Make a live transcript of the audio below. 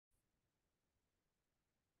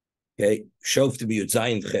Okay, Shov to be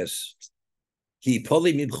Yudzayin Ches. Ki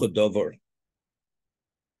poli mibcho dover.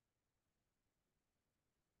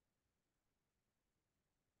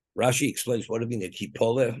 Rashi explains what it means. Ki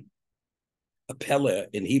pole, a pele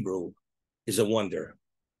in Hebrew, is a wonder,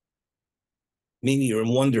 meaning you're in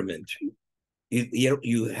wonderment.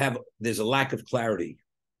 You have, there's a lack of clarity.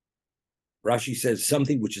 Rashi says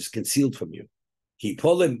something which is concealed from you. Ki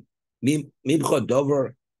pole mibcho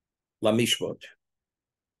dover la mishpot.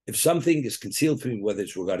 If something is concealed from you, whether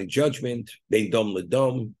it's regarding judgment, bein dom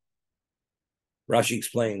ledom, Rashi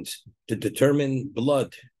explains to determine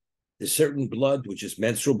blood. There's certain blood which is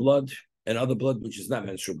menstrual blood, and other blood which is not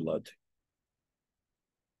menstrual blood.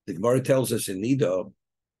 The Gemara tells us in Nido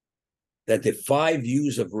that the 5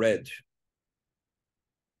 hues of red,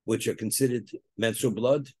 which are considered menstrual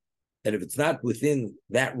blood, and if it's not within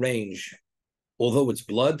that range, although it's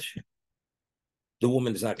blood, the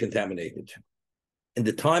woman is not contaminated. In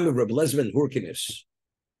the time of Rabbi Lezman Hurkinis,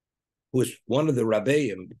 who was one of the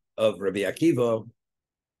Rabbeim of Rabbi Akiva,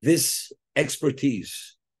 this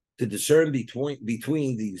expertise to discern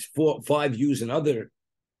between these 5 hues and other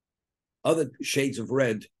shades of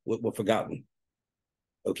red were forgotten.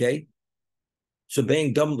 Okay? So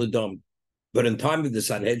being dum ledum. But in time of the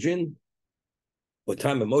Sanhedrin, or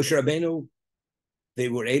time of Moshe Rabbeinu, they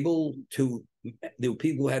were able to, there were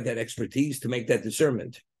people who had that expertise to make that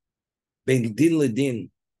discernment. Being din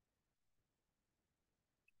ledin,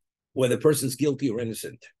 whether the person's guilty or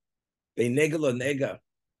innocent. Being nega la nega,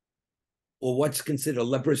 or what's considered a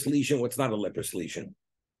leprous lesion, what's not a leprous lesion.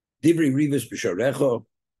 Divri rivas b'sharecho,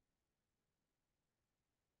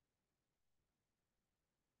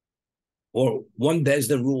 or one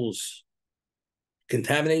Bezdin rules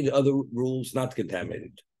contaminated, other rules not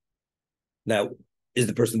contaminated. Now, is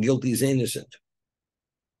the person guilty, is innocent?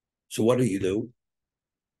 So what do?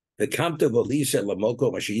 The kamta v'lisa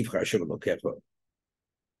lamoko mashiyivcha Hashem lokecha.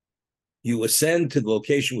 You ascend to the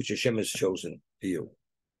location which Hashem has chosen for you.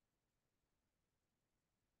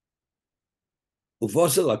 You go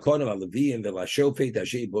to the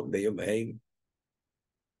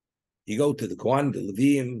Kohen, the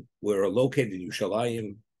Leviim, where are located in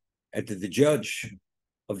Yerushalayim, and to the judge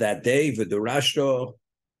of that day,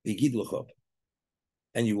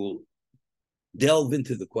 and you will delve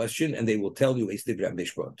into the question, and they will tell you, it's Dvar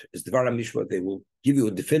HaMishpat. They will give you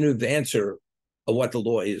a definitive answer of what the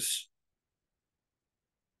law is.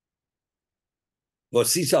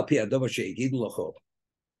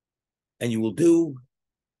 And you will do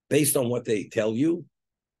based on what they tell you.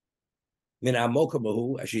 From that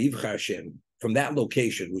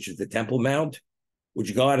location, which is the Temple Mount,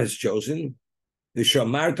 which God has chosen, and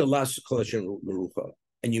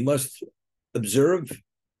you must observe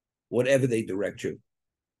whatever they direct you.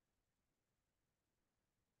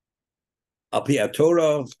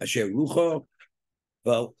 Torah, asher rucha,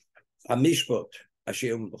 well, hamishpot,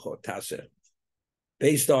 asher taseh.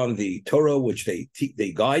 Based on the Torah, which they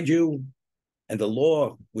guide you, and the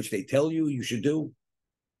law, which they tell you you should do.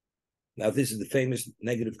 Now, this is the famous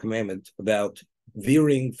negative commandment about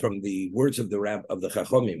veering from the words of the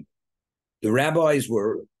Chachomim. The rabbis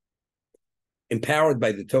were empowered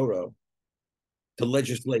by the Torah to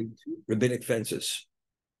legislate rabbinic fences,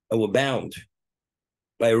 and were bound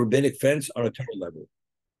by a rabbinic fence on a Torah level.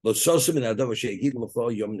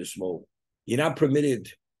 You're not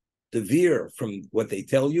permitted to veer from what they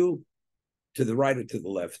tell you to the right or to the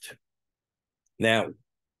left. Now,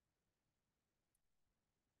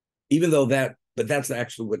 even though but that's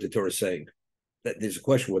actually what the Torah is saying. That there's a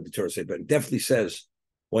question what the Torah says, but it definitely says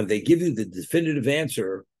when they give you the definitive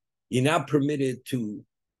answer, you're not permitted to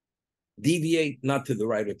deviate, not to the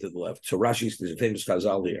right or to the left. So Rashi, there's a famous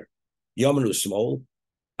chazal here. Yamin is small.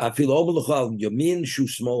 I feel overlachal yamin shu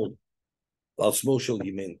small. Al small shul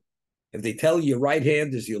yamin. If they tell you your right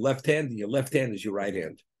hand is your left hand, and your left hand is your right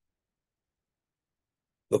hand.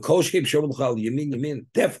 Definitely,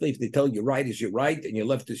 if they tell you your right is your right and your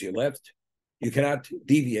left is your left, you cannot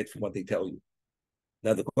deviate from what they tell you.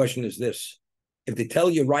 Now, the question is this. If they tell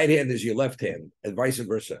you your right hand is your left hand, and vice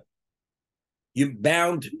versa, you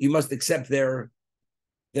must accept their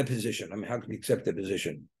position. I mean, how can you accept their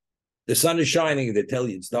position? The sun is shining and they tell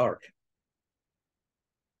you it's dark.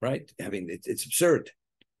 Right? I mean, it's absurd.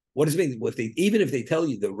 What does it mean? Even if they tell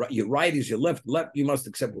you your right is your left, you must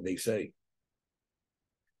accept what they say.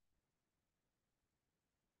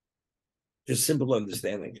 Just simple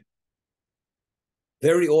understanding.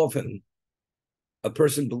 Very often, a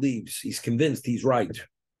person believes, he's convinced he's right.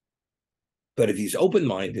 But if he's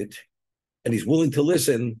open-minded and he's willing to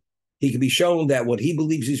listen, he can be shown that what he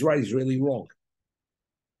believes he's right is really wrong.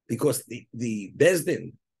 Because the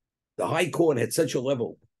Bezdin, the High Court, had such a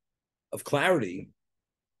level of clarity,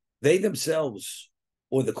 they themselves,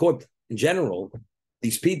 or the court in general,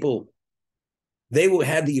 these people, they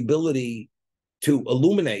had the ability to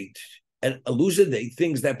illuminate and elucidate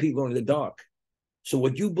things that people are in the dark. So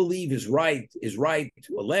what you believe is right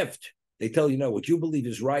or left. They tell you, no, what you believe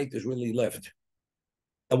is right is really left.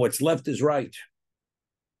 And what's left is right.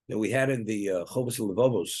 Now, we had in the Chovos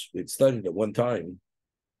Levovos, we'd studied at one time,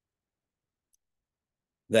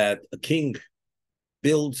 that a king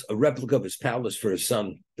builds a replica of his palace for his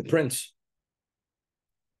son, the prince,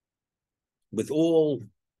 with all,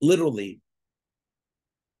 literally,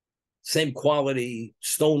 same quality,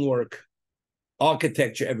 stonework,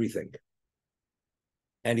 architecture, everything.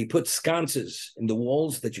 And he put sconces in the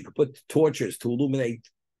walls that you could put torches to illuminate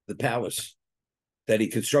the palace that he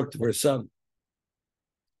constructed for his son.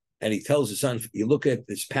 And he tells his son, you look at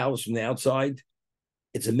this palace from the outside,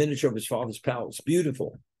 it's a miniature of his father's palace.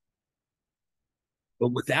 Beautiful. But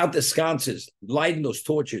without the sconces, lighting those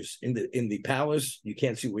torches in the palace, you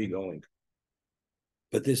can't see where you're going.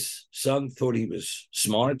 But this son thought he was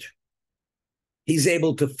smart. He's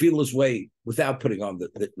able to feel his way without putting on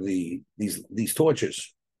these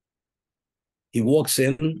torches. He walks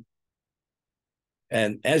in,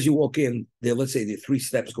 and as you walk in, let's say there are 3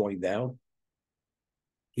 steps going down.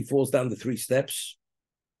 He falls down the 3 steps,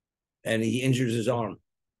 and he injures his arm.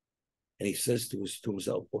 And he says to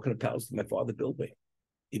himself, what kind of palace did my father build me?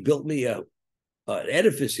 He built me an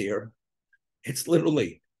edifice here. It's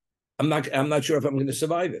literally, I'm not sure if I'm going to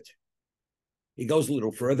survive it. He goes a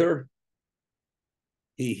little further.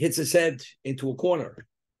 He hits his head into a corner,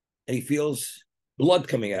 and he feels blood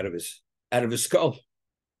coming out of his skull.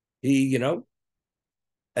 He, an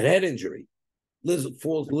head injury.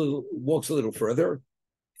 Walks a little further,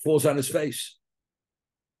 falls on his face,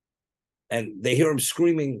 and they hear him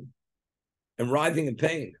screaming and writhing in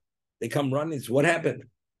pain. They come running. It's what happened.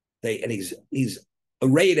 He's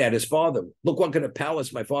arrayed at his father. Look what kind of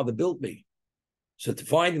palace my father built me. So to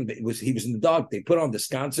find him, he was in the dark. They put on the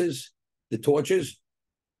sconces, the torches.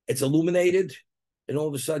 It's illuminated, and all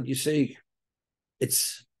of a sudden you see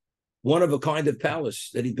it's one of a kind of palace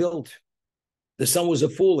that he built. The son was a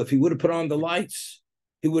fool. If he would have put on the lights,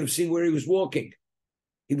 he would have seen where he was walking.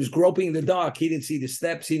 He was groping in the dark. He didn't see the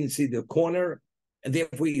steps. He didn't see the corner, and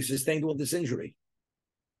therefore he sustained all this injury.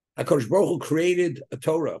 HaKadosh Baruch Hu created a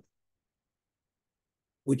Torah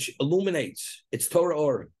which illuminates. It's Torah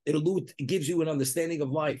or it gives you an understanding of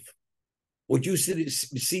life. What you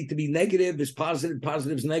see to be negative is positive,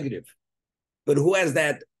 positive is negative. But who has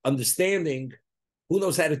that understanding? Who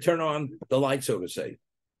knows how to turn on the light, so to say?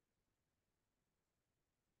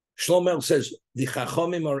 Shlomo says, the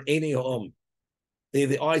Chachamim are Einei Ha'am. They're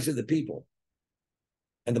the eyes of the people.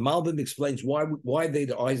 And the Malbim explains why they're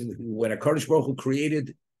the eyes of the people. When HaKadosh Baruch Hu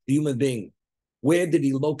created the human being, where did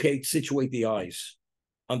he situate the eyes?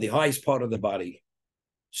 On the highest part of the body.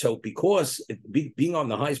 So because being on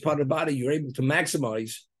the highest part of the body, you're able to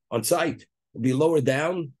maximize on sight. If be lower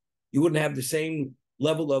down, you wouldn't have the same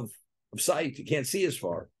level of sight. You can't see as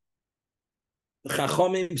far. The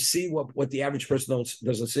Chachamim see what the average person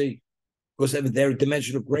doesn't see because of their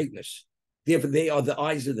dimension of greatness. Therefore, they are the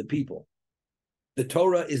eyes of the people. The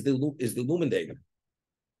Torah is the illuminator.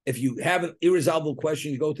 If you have an irresolvable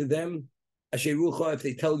question, you go to them. Asher Rucha, if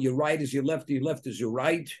they tell you right is your left is your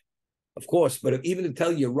right, of course. But even if they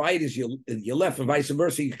tell you right is your left, and vice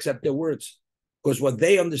versa, you accept their words. Because what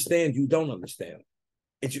they understand, you don't understand.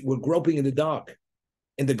 We're groping in the dark.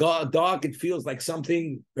 In the dark, it feels like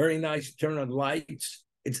something very nice. You turn on the lights.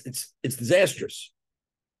 It's disastrous.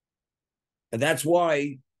 And that's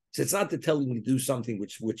why it's not to tell you to do something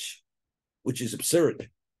which is absurd.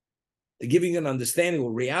 They're giving an understanding what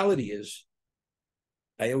reality is.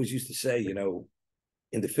 I always used to say,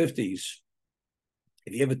 in the 50s,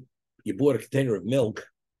 if you bought a container of milk,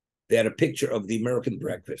 they had a picture of the American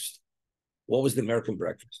breakfast. What was the American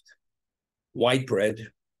breakfast? White bread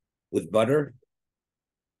with butter,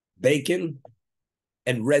 bacon,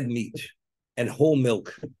 and red meat, and whole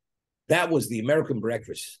milk. That was the American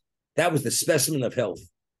breakfast. That was the specimen of health.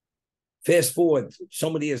 Fast forward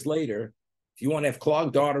so many years later, if you want to have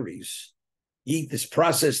clogged arteries, you eat this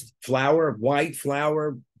processed flour, white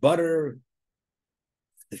flour, butter,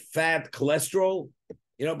 the fat, cholesterol.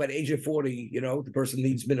 By the age of 40, the person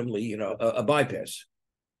needs minimally, a bypass.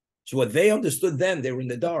 So what they understood then, they were in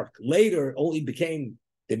the dark. Later,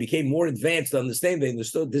 they became more advanced to understand. They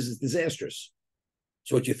understood this is disastrous.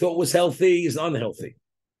 So what you thought was healthy is unhealthy.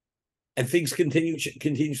 And things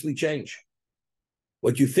continuously change.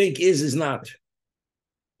 What you think is not.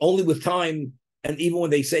 Only with time, and even when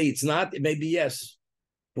they say it's not, it may be yes.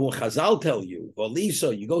 But when Chazal tell you, or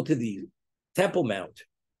Lisa, you go to the Temple Mount,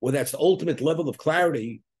 or that's the ultimate level of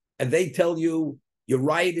clarity, and they tell you your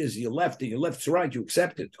right is your left and your left's right, you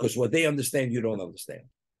accept it because what they understand, you don't understand.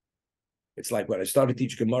 It's like when I started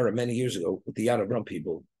teaching Gemara many years ago with the Yad Avram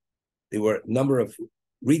people, there were a number of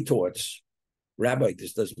retorts. Rabbi,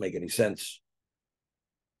 this doesn't make any sense.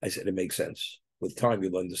 I said, it makes sense. With time,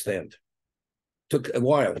 you'll understand. Took a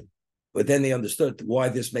while, but then they understood why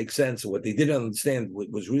this makes sense. And what they didn't understand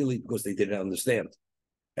was really because they didn't understand.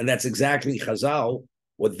 And that's exactly Chazal,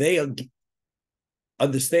 what they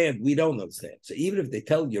understand, we don't understand. So even if they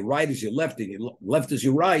tell you right is your left and your left is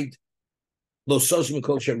your right, you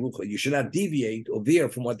should not deviate or veer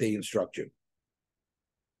from what they instruct you.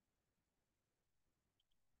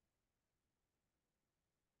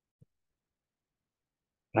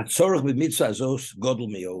 The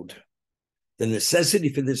necessity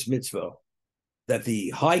for this mitzvah, that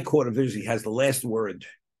the High Court of Israel has the last word,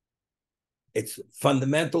 it's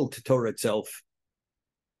fundamental to Torah itself.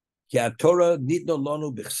 The Torah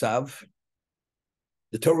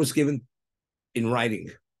was given in writing.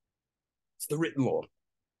 It's the written law.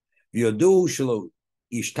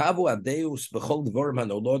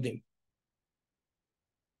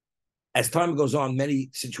 As time goes on, many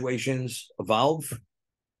situations evolve,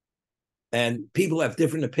 and people have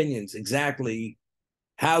different opinions exactly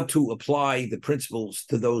how to apply the principles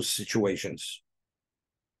to those situations.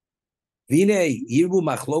 And as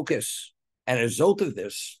a result of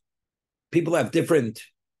this, people have different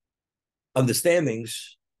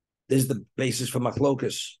understandings. This is the basis for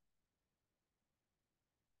machlokas.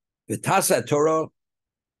 V'tasa Torah,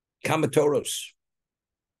 kama Toros.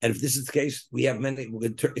 And if this is the case, we have many,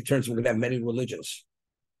 it turns we're going to have many religions.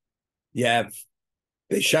 You have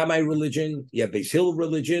Beis Shammai religion, you have Beis Hillel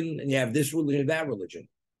religion, and you have this religion, that religion.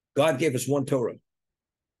 God gave us one Torah.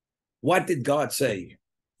 What did God say?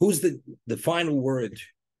 Who's the final word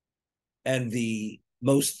and the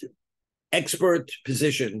most expert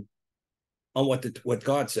position on what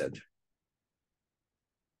God said?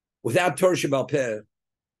 Without Torah Shebal Peh,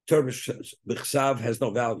 Torah B'chsav has no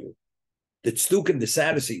value. The Tzdukim, the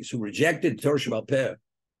Sadducees, who rejected Torah Shebal Peh,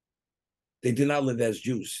 they did not live as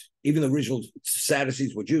Jews. Even the original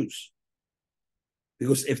Sadducees were Jews.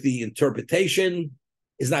 Because if the interpretation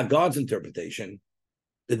is not God's interpretation,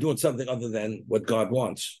 they're doing something other than what God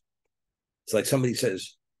wants. It's like somebody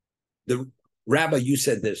says, the rabbi, you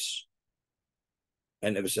said this. I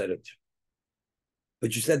never said it.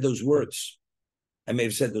 But you said those words. I may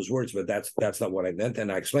have said those words, but that's not what I meant,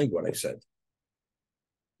 and I explained what I said.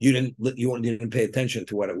 You didn't pay attention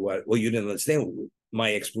to what you didn't understand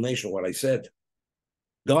my explanation of what I said.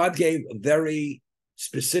 God gave a very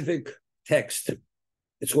specific text.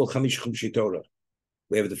 It's called Chamish Chumshi Torah.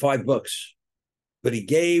 We have the 5 books, but he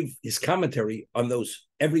gave his commentary on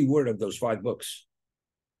every word of those 5 books.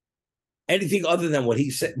 Anything other than what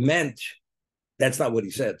he said meant, that's not what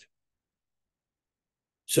he said.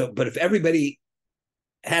 So, but if everybody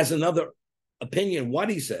has another opinion what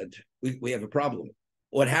he said, we have a problem.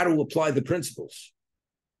 Or how to apply the principles.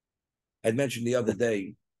 I mentioned the other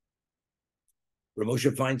day, Rav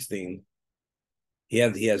Moshe Feinstein, he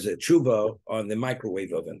has a tshuva on the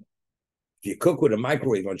microwave oven. If you cook with a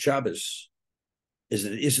microwave on Shabbos, is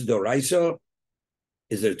it Issa Doraisa?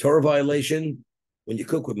 Is it a Torah violation when you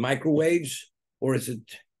cook with microwaves, or is it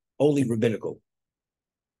only rabbinical?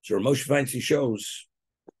 So Rav Moshe Feinstein shows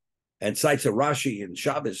and cites a Rashi in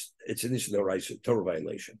Shabbos, it's an Issa Doraisa, Torah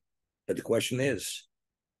violation. But the question is,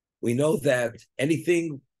 we know that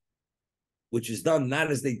anything which is done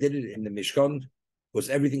not as they did it in the Mishkan, because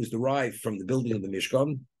everything's derived from the building of the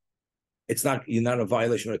Mishkan, you're not a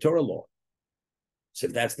violation of Torah law. So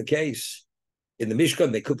if that's the case, in the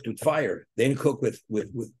Mishkan they cooked with fire. They didn't cook with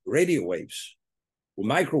radio waves, with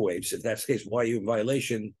microwaves. If that's the case, why are you in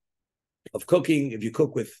violation of cooking if you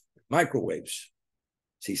cook with microwaves?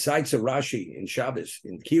 So he cites a Rashi in Shabbos,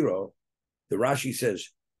 in Kiro. The Rashi says,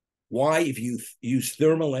 why, if you use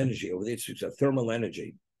thermal energy, over there it's thermal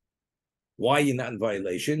energy, why are you not in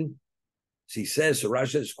violation? So he says, so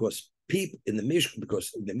Rashi says, because in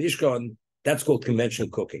the Mishkan, that's called conventional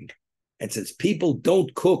cooking. And since people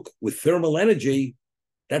don't cook with thermal energy,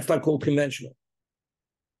 that's not called conventional.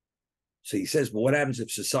 So he says, but what happens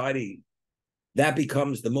if society, that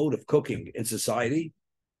becomes the mode of cooking in society,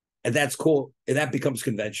 and that becomes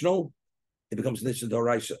conventional, it becomes Nitsa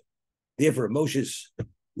Doraisa. Therefore, Moshe's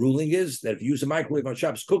ruling is that if you use a microwave on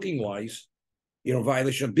Shabbos cooking-wise, you're in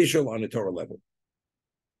violation of Bishul on a Torah level.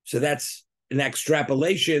 So that's an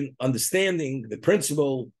extrapolation, understanding the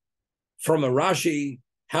principle from a Rashi,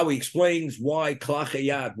 how he explains why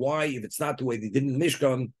Klachayad, why, if it's not the way they did in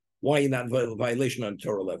Mishkan, why you're not in violation on a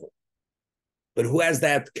Torah level. But who has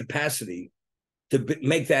that capacity to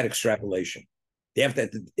make that extrapolation. You have to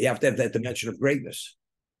have that dimension of greatness.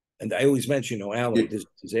 And I always mention, Alan, this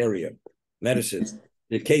area, medicine.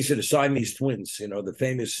 The case of the Siamese twins, the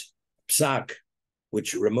famous psak,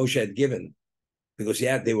 which Ramosha had given, because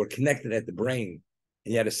they were connected at the brain,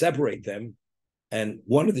 and you had to separate them, and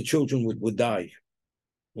one of the children would die.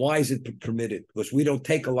 Why is it permitted? Because we don't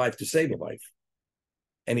take a life to save a life.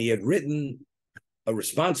 And he had written a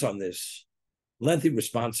response on this, lengthy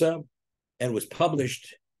responsa, and was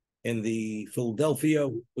published in the Philadelphia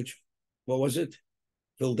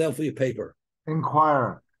paper.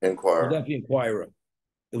 Inquirer. Philadelphia Inquirer.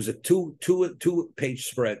 It was a two-page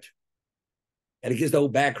spread. And it gives the whole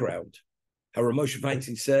background. How Ramosha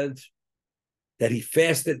Feinstein said that he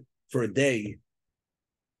fasted for a day,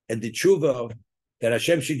 and the tshuva that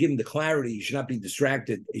Hashem should give him the clarity, he should not be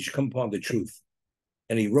distracted, he should come upon the truth.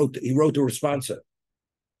 And he wrote the responsa.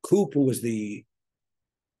 Coop, who was the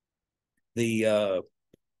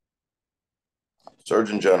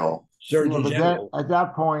Surgeon General. At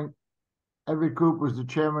that point, Everett Koop was the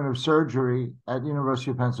chairman of surgery at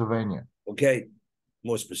University of Pennsylvania. Okay,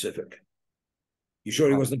 more specific. You sure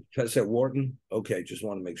he wasn't Professor at Wharton? Okay, just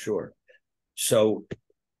want to make sure. So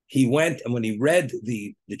he went, and when he read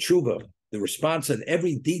the tshuva, the response and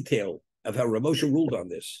every detail of how Ramosha ruled on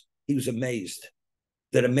this, he was amazed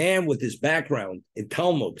that a man with his background in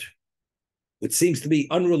Talmud, which seems to be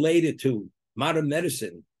unrelated to modern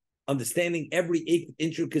medicine, understanding every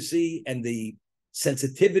intricacy and the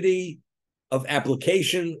sensitivity of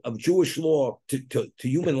application of Jewish law to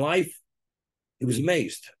human life, he was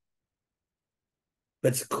amazed.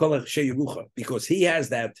 That's because he has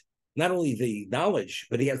that, not only the knowledge,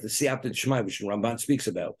 but he has the siyata d'shmaya, which Ramban speaks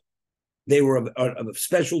about. They were of a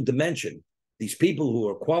special dimension. These people who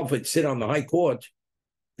are qualified to sit on the high court,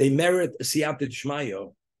 they merit a siyata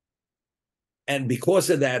d'shmaya. And because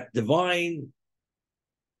of that divine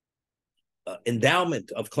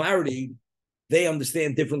endowment of clarity, they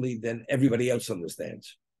understand differently than everybody else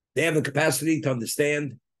understands. They have the capacity to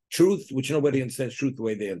understand truth, which nobody understands truth the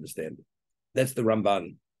way they understand it. That's the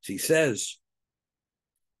Ramban. So he says,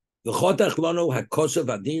 "V'chotach lano hakosav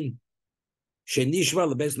adin shenishma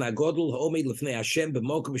lebez nagodol haomed lefnei Hashem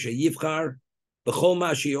b'mokum sheyivchar b'chol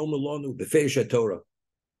ma sheyomer lanu b'feish Torah."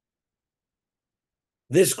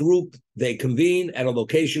 This group, they convene at a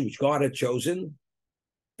location which God had chosen,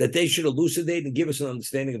 that they should elucidate and give us an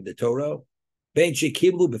understanding of the Torah. Ben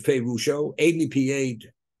shekiblu b'fei rusho, eidli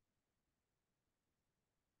pied,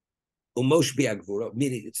 umosh biagvura,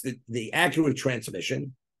 meaning it's the accurate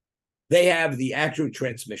transmission. They have the accurate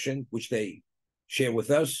transmission, which they share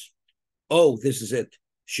with us. Oh, this is it.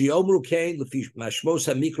 Shiomru kain lefi mashmos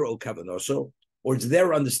hamikra o kavanoso, or it's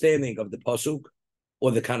their understanding of the pasuk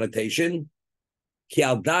or the connotation. Ki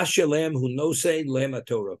al dash shalem hu nosei lehem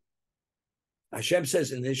Torah. Hashem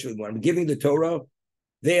says initially, when I'm giving the Torah,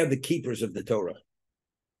 they are the keepers of the Torah.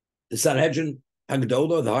 The Sanhedrin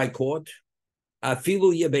Hagdolah, the High Court,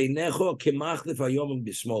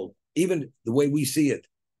 even the way we see it,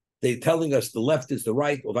 they're telling us the left is the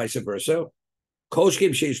right, or vice versa.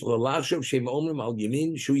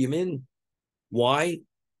 Why?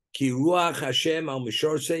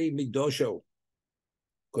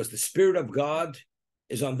 Because the Spirit of God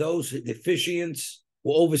is on those deficients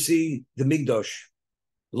who oversee the Migdosh.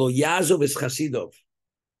 Lo Yazov is Chasidov.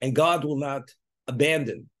 And God will not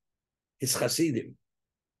abandon his Chasidim.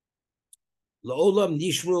 La'olam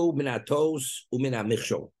nishru min hatos umin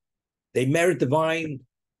hamichshol. They merit divine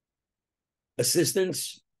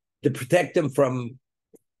assistance to protect them from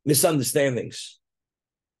misunderstandings,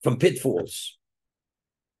 from pitfalls.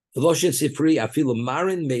 V'loshen sifri afilu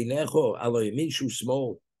marin meinecho alo yamin shu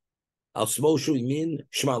smol al smol shu yamin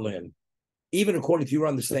shma lehem. Even according to your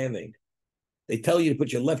understanding, they tell you to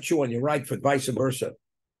put your left shoe on your right, for vice versa.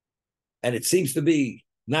 And it seems to be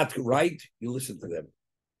not right, you listen to them.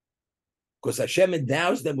 Because Hashem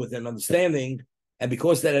endows them with an understanding, and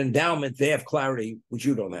because that endowment, they have clarity, which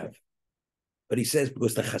you don't have. But he says,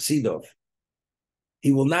 because the Chasidov,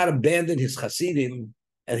 he will not abandon his Chasidim,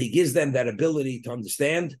 and he gives them that ability to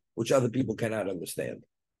understand, which other people cannot understand.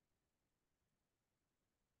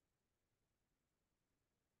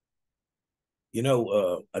 An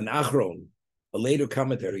Achron, a later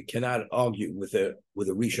commentary, cannot argue with a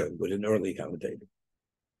Rishon, with an early commentator.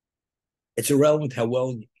 It's irrelevant how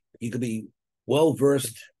well you could be well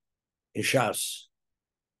versed in Shas.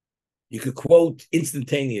 You could quote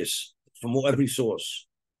instantaneous from every source.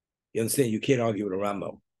 You understand? You can't argue with a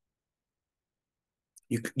Rambam.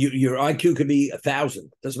 Your IQ could be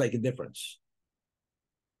 1,000. Doesn't make a difference.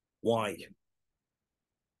 Why?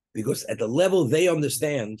 Because at the level they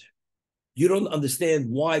understand, You don't understand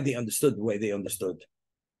why they understood the way they understood.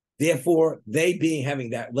 Therefore,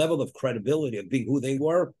 having that level of credibility of being who they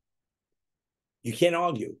were, you can't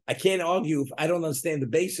argue. I can't argue if I don't understand the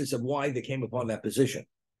basis of why they came upon that position.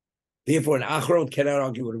 Therefore, an Achron cannot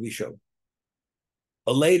argue with a Rishon.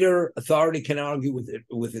 A later authority can argue with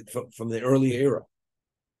it from the earlier era.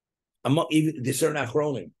 Even the certain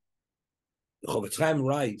Achronim. The Chofetz Chaim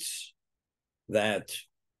writes that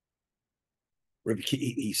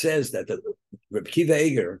he says that Reb Kiva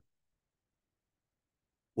Eger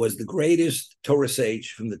was the greatest Torah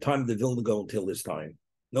sage from the time of the Vilna Gaon until this time.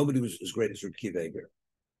 Nobody was as great as Reb Kiva Eger.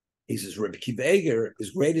 He says Reb Kiva Eger, as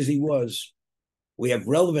great as he was, we have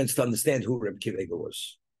relevance to understand who Reb Kiva Eger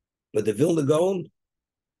was. But the Vilna Gaon,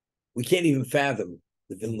 we can't even fathom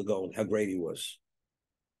the Vilna Gaon, how great he was.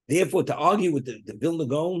 Therefore, to argue with the Vilna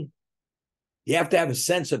Gaon, you have to have a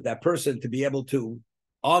sense of that person to be able to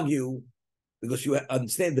argue, because you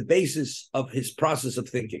understand the basis of his process of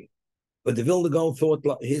thinking. But the Vilna Gaon thought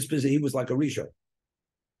he was like a Rishon,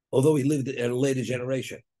 although he lived in a later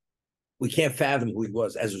generation. We can't fathom who he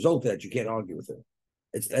was. As a result of that, you can't argue with him.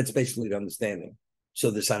 That's basically the understanding.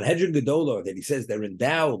 So the Sanhedrin Gedolah, that he says they're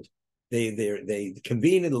endowed, they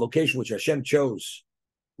convene in the location which Hashem chose,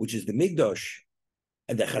 which is the Migdosh,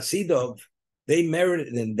 and the Chasidov, they merit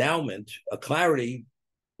an endowment, a clarity,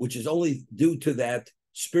 which is only due to that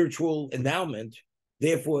spiritual endowment.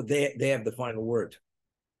 Therefore, they have the final word,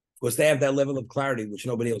 because they have that level of clarity, which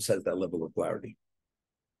nobody else has that level of clarity.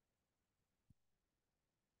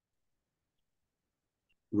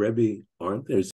 Rebbe, aren't there